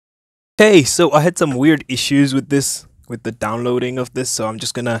Hey, so I had some weird issues with the downloading of this, so I'm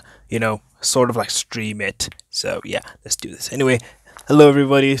just gonna, sort of like stream it. So yeah, let's do this. Anyway, hello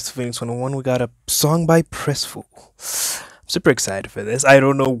everybody, it's Phoenix 101. We got a song by PresFull. I'm super excited for this. I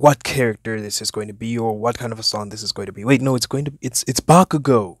don't know what character this is going to be or what kind of a song this is going to be. Wait, no, it's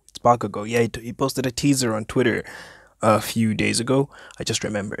Bakugo. It's Bakugo. Yeah, he posted a teaser on Twitter a few days ago. I just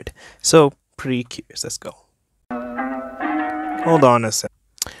remembered. So, pretty curious. Let's go. Hold on a sec.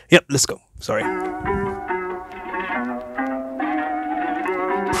 Yep, let's go. Sorry.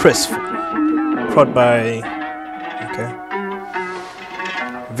 PresFull. Prod by... Okay.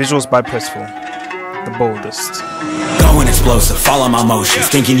 Visuals by PresFull. The Boldest. Going explosive, follow my motions.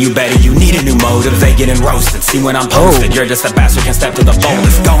 Thinking you better, you need a new motive. They getting roasted. See when I'm posted, you're just a bastard, can't step to the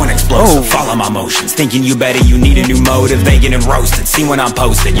boldest. Going explosive, follow my motions. Thinking you better, you need a new motive. They getting roasted. See when I'm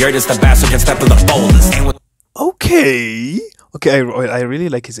posted, you're just a bastard, can't step to the boldest. Okay. Okay, I really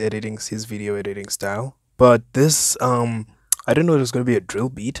like his video editing style. But this, I didn't know it was going to be a drill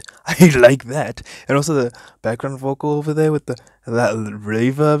beat. I like that. And also the background vocal over there with that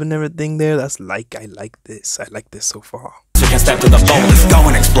reverb and everything there. I like this. I like this so far. Can step to the boldest,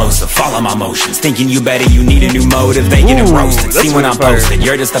 going explosive, follow my motions. Thinking you better, you need a new motive. They getting roasted. See when I'm posted,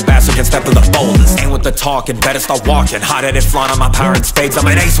 you're just a bastard, can step to the boldest. Ain't with the talking, better start walking. Hot-headed flaunt on my power and spades. I'm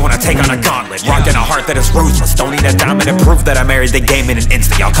an ace when I take on a gauntlet. Rocking a heart that is ruthless. Don't need a diamond to prove that I married the game in an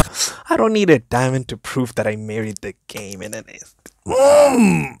instant. Y'all come. I don't need a diamond to prove that I married the game in an instant.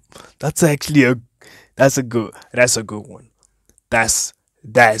 That's actually that's a good one. That's a good one.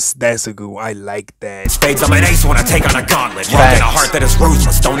 I like that. Spades, I'm an ace when I take on a gauntlet. Rocking a heart that is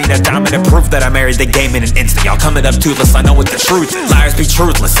ruthless. Don't need a diamond to prove that I married the game in an instant. Y'all coming up toothless, I know what the truth is. Liars be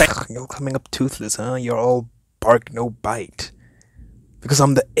truthless. Y'all coming up toothless, huh? You're all bark, no bite. Because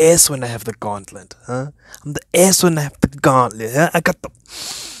I'm the ass when I have the gauntlet, huh? I'm the ass when I have the gauntlet, huh? I got the...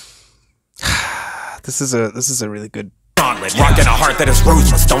 This is a really good... Rocking a heart that is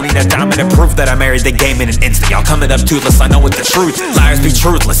ruthless. Don't need a diamond to prove that I married the game in an instant. Y'all coming up toothless, I know what the truth is. Liars be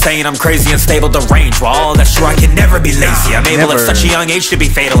truthless, saying I'm crazy, unstable, deranged. Well, all that's true, I can never be lazy. I'm able at such a young age to be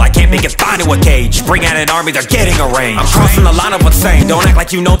fatal. I can't be confined to a cage. Bring out an army, they're getting arranged. I'm crossing the line of what's saying. Don't act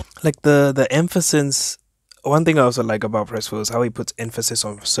like you know. Like the emphasis. One thing I also like about PresFull is how he puts emphasis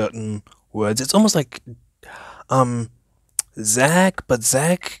on certain words. It's almost like Zach, but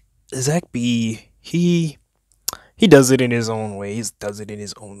Zach he does it in his own way. He does it in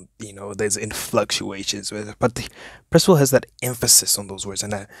his own, there's fluctuations with it. But PresFull has that emphasis on those words,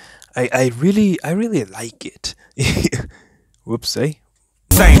 and I really like it. Whoops, eh?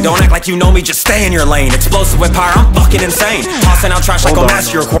 Don't act like you know me, just stay in your lane. Explosive with power, I'm fucking insane. Tossing out trash like a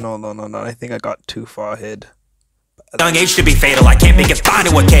master. No, I think I got too far ahead. Young age to be fatal, I can't be confined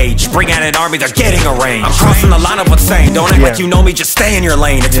to a cage. Bring out an army, they're getting arranged. I'm crossing the line of what's saying. Don't act like you know me, just stay in your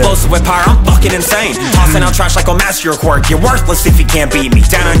lane. Explosive with power, I'm fucking insane. Tossing out trash like a master your quirk. You're worthless if you can't beat me.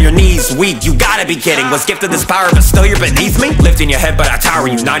 Down on your knees, weak, you gotta be kidding. Was gifted this power, but still you're beneath me. Lifting your head, but I tower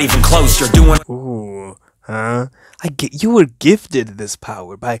you, not even close. You're doing... Ooh, huh? You were gifted this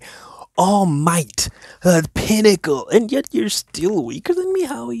power by all might, pinnacle, and yet you're still weaker than me?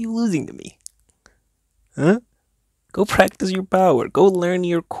 How are you losing to me? Huh? Go practice your power. Go learn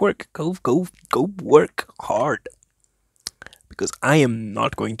your quirk. Go work hard. Because I am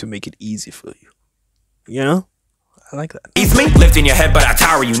not going to make it easy for you. You know? I like that. It's me lifting your head, but I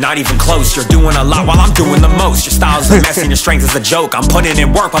tower you, not even close. You're doing a lot while I'm doing the most. Your style's a mess and your strength is a joke. I'm putting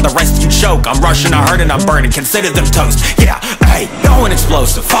in work while the rest of you choke. I'm rushing, I hurt, and I'm burning. Consider them toast. Yeah, hey, going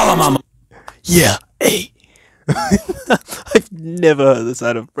explosive. Follow my... Yeah, hey. I've never heard this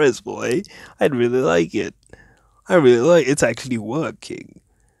out of PresFull, eh? I'd really like it. I really like it's actually working.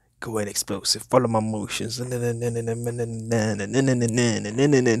 Going explosive, follow my motions. I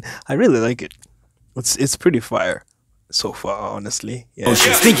really like it. It's pretty fire so far, honestly. Yeah.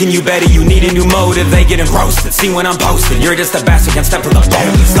 Thinking you better, you need a new motive. They getting roasted. See when I'm posted, you're just a bastard, can't step to the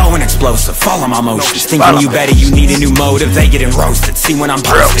boldest. Going explosive, follow my motions. Thinking you better, you need a new motive. They getting roasted. See when I'm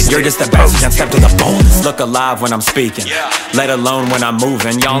posted, you're just a bastard, can't step to the boldest. Look alive when I'm speaking, let alone when I'm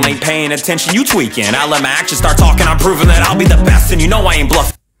moving. Y'all ain't paying attention, you tweaking. I let my actions start talking, I'm proving that I'll be the best, and you know I ain't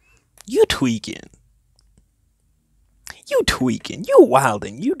bluffing. You tweaking. You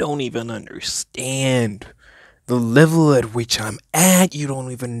wildin'. You don't even understand the level at which I'm at. You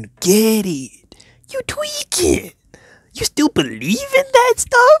don't even get it. You tweaking. You still believe in that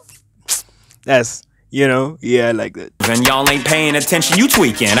stuff? That's, yeah, I like that. And y'all ain't paying attention, you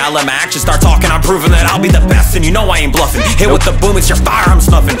tweaking. I let my actions start talking, I'm proving that I'll be the best, and you know I ain't bluffing. Hit with the boom, it's your fire I'm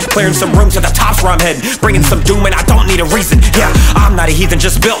snuffing. Clearing some room to the top's where I'm heading. Bringing some doom and I don't need a reason. Yeah, I'm not a heathen,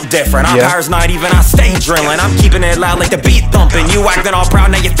 just built different. Our power's not even, I stay drilling. I'm keeping it loud like the beat thumping. You acting all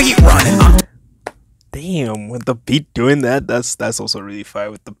proud, now your feet running. with the beat doing that, that's also really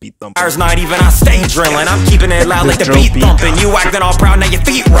fire with the beat thumping. Hours not even on stage drilling. I'm keeping it loud like the beat thumping. You acting all proud, now your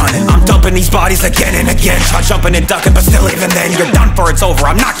feet running. I'm dumping these bodies again and again. Try jumping and ducking, but still even then you're done for, it's over,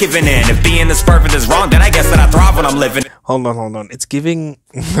 I'm not giving in. If being this perfect is wrong, then I guess that I thrive when I'm living. Hold on. It's giving,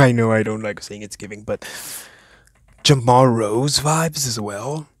 I know I don't like saying it's giving, but Jamar Rose vibes as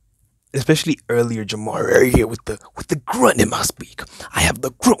well. Especially earlier Jamar right here with the grunt in my speak. I have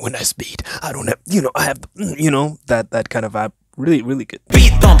the grunt when I speak. I don't have, I have the, that kind of vibe. Really, really good.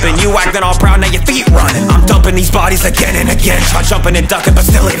 Beat thumping, you acting all proud, now your feet running. I'm dumping these bodies again and again. Try jumping and ducking, but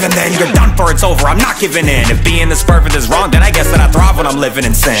still even then you're done for, it's over, I'm not giving in. If being this perfect is wrong, then I guess that I thrive when I'm living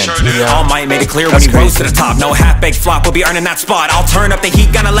in sin. All Might made it clear when he rose to the top. No half-baked flop will be earning that spot. I'll turn up the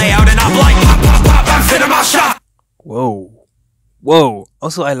heat, gonna lay out and I'm like pop, pop, pop, I'm fitting my shot. Whoa.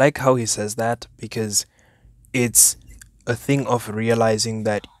 Also, I like how he says that because it's a thing of realizing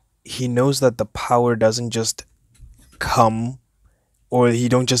that he knows that the power doesn't just come, or you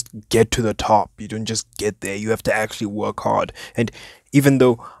don't just get to the top. You don't just get there. You have to actually work hard. And even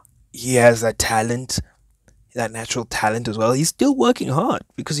though he has that talent, that natural talent as well, he's still working hard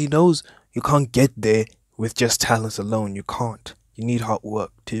because he knows you can't get there with just talent alone. You can't. You need hard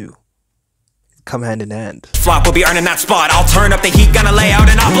work too. Come hand in hand. Flop will be earning that spot. I'll turn up the heat, gonna lay out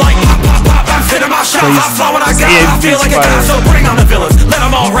and I'm like pop, pop, pop, I'm fitting my shot. I'm flowing, I got I feel like a god, so bring on the villains. Let them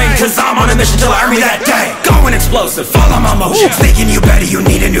all rain, cause I'm on a mission till I earn me that day. Going explosive, follow my motion. Thinking you better, you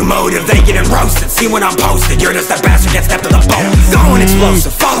need a new motive. They getting roasted, see when I'm posted. You're just a bastard, get stepped to the bone. Going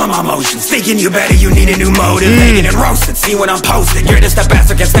explosive, follow my motions. Thinking you better, you need a new motive. They getting roasted, see when I'm posted. You're just a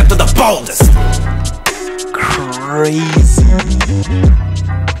bastard, get stepped to the boldest. Crazy.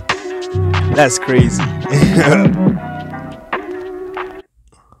 That's crazy.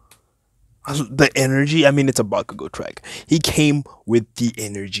 The energy, I mean, it's a Bakugo track. He came with the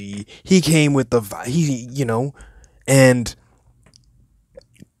energy. He came with the vibe, and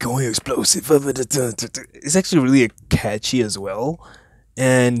going explosive. It's actually really catchy as well.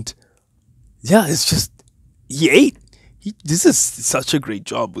 And yeah, it's just, he ate. This is such a great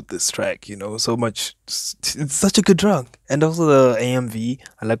job with this track, so much, it's such a good track. And also the AMV,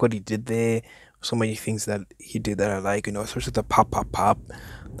 I like what he did there. So many things that he did that I like, especially the pop.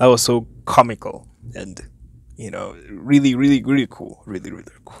 That was so comical and, really, really, really cool. Really, really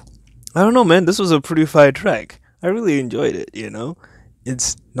cool. I don't know, man, this was a pretty fire track. I really enjoyed it,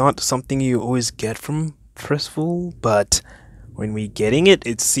 It's not something you always get from PresFull, but when we getting it,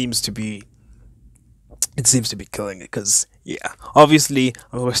 it seems to be killing it because, yeah, obviously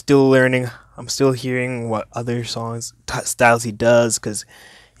we're still learning. I'm still hearing what other styles he does because,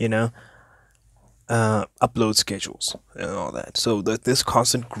 upload schedules and all that. So this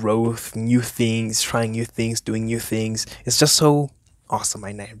constant growth, new things, trying new things, doing new things, it's just so awesome.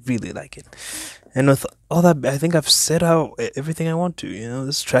 I really like it. And with all that, I think I've said out everything I want to.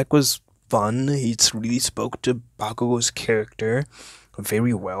 This track was fun. It really spoke to Bakugo's character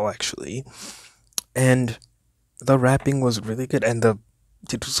very well, actually. And the rapping was really good, and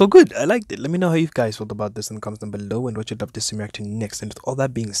it was so good. I liked it. Let me know how you guys felt about this in the comments down below and what you'd love to see me react to next. And with all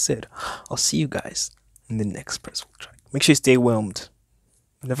that being said, I'll see you guys in the next PresFull track. Make sure you stay whelmed.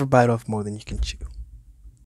 Never bite off more than you can chew.